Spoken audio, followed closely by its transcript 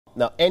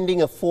Now,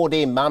 ending a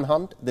 4-day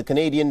manhunt, the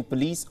Canadian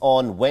police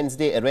on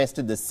Wednesday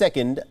arrested the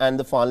second and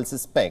the final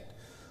suspect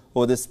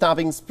over the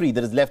stabbing spree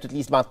that has left at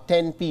least about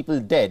 10 people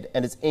dead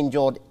and has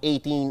injured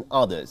 18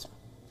 others.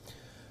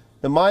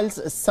 The Myles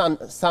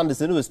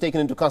Sanderson, who was taken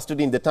into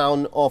custody in the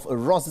town of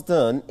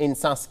Rosthern in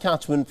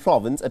Saskatchewan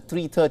Province at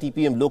 3:30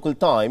 p.m. local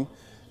time,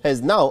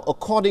 has now,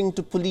 according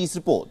to police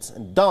reports,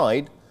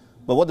 died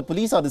by what the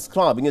police are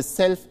describing as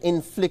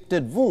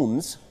self-inflicted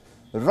wounds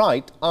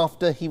right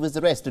after he was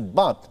arrested.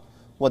 But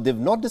what they've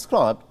not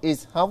described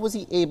is how was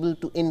he able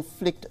to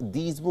inflict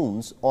these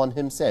wounds on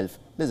himself.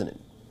 Listen in.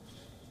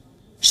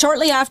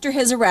 Shortly after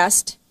his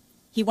arrest,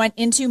 he went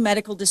into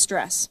medical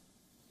distress.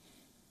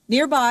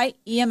 Nearby,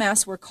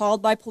 EMS were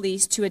called by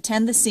police to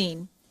attend the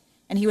scene,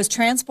 and he was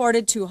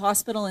transported to a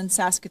hospital in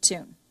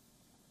Saskatoon.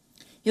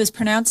 He was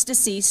pronounced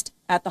deceased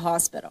at the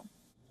hospital.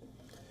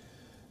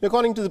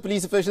 According to the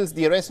police officials,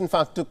 the arrest in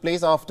fact took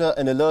place after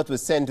an alert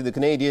was sent to the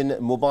Canadian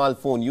mobile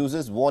phone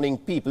users warning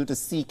people to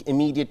seek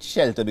immediate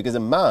shelter because a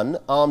man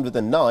armed with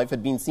a knife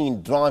had been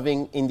seen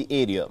driving in the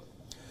area.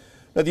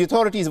 Now, the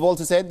authorities have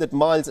also said that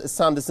Myles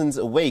Sanderson's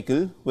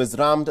vehicle was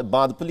rammed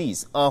by the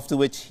police, after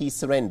which he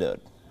surrendered.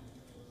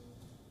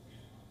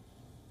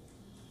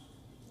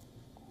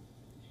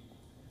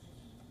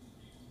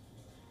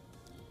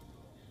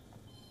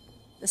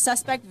 The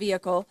suspect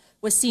vehicle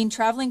was seen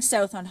traveling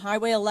south on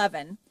Highway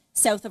 11,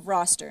 south of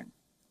Rosthern.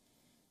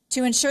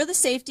 To ensure the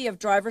safety of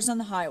drivers on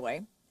the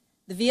highway,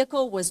 the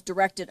vehicle was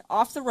directed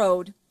off the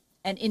road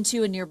and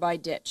into a nearby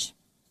ditch.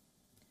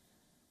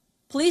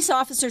 Police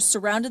officers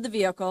surrounded the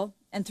vehicle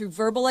and, through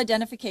verbal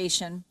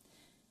identification,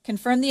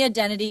 confirmed the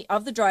identity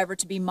of the driver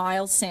to be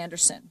Myles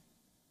Sanderson.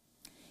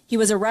 He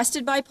was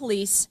arrested by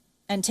police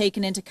and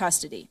taken into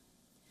custody.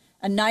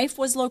 A knife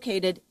was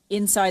located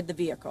inside the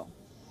vehicle.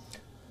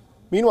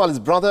 Meanwhile, his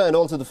brother and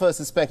also the first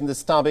suspect in the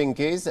stabbing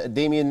case,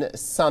 Myles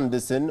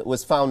Sanderson,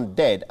 was found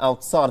dead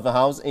outside of a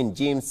house in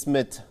James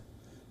Smith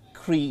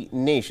Cree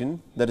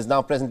Nation that is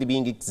now presently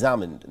being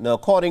examined. Now,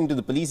 according to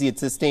the police, he had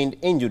sustained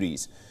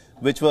injuries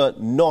which were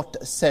not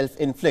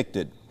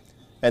self-inflicted,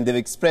 and they've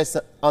expressed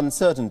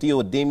uncertainty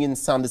over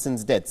Myles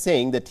Sanderson's death,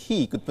 saying that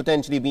he could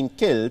potentially have been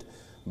killed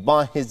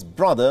by his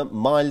brother,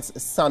 Myles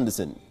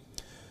Sanderson.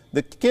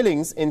 The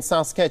killings in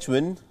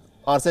Saskatchewan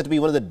are said to be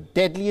one of the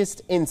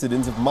deadliest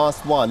incidents of mass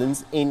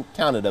violence in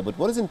Canada. But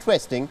what is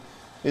interesting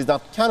is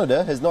that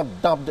Canada has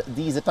not dubbed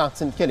these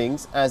attacks and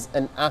killings as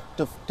an act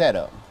of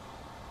terror.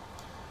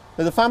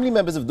 Now, the family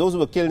members of those who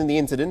were killed in the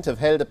incident have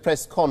held a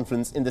press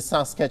conference in the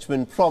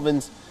Saskatchewan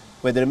Province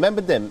where they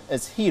remembered them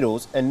as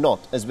heroes and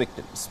not as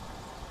victims.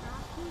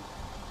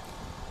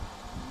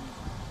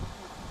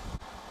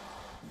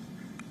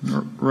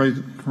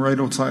 Right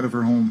outside of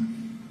her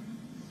home,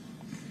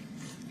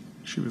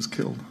 she was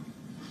killed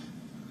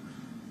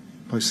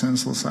by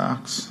senseless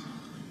acts.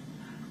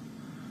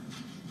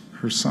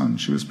 Her son,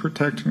 she was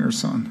protecting her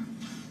son.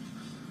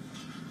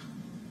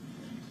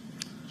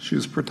 She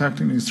was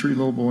protecting these 3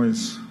 little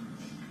boys.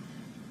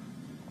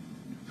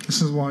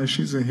 This is why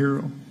she's a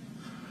hero.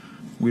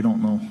 We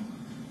don't know.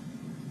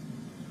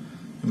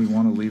 We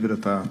want to leave it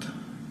at that.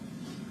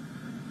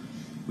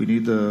 We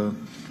need the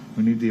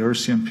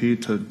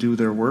RCMP to do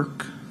their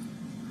work.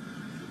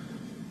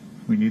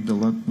 We need to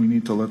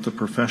let the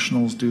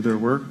professionals do their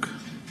work.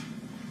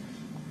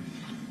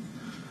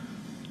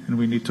 And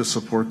we need to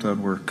support that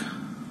work.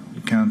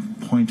 We can't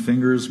point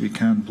fingers, we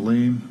can't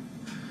blame,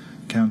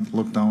 can't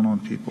look down on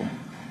people.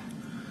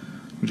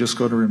 We just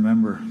got to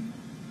remember,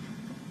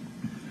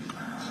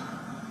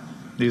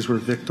 these were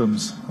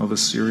victims of a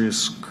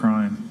serious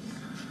crime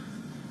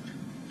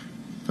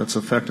that's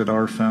affected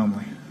our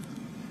family.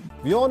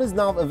 WION is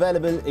now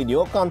available in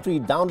your country.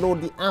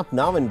 Download the app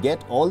now and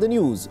get all the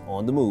news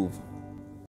on the move.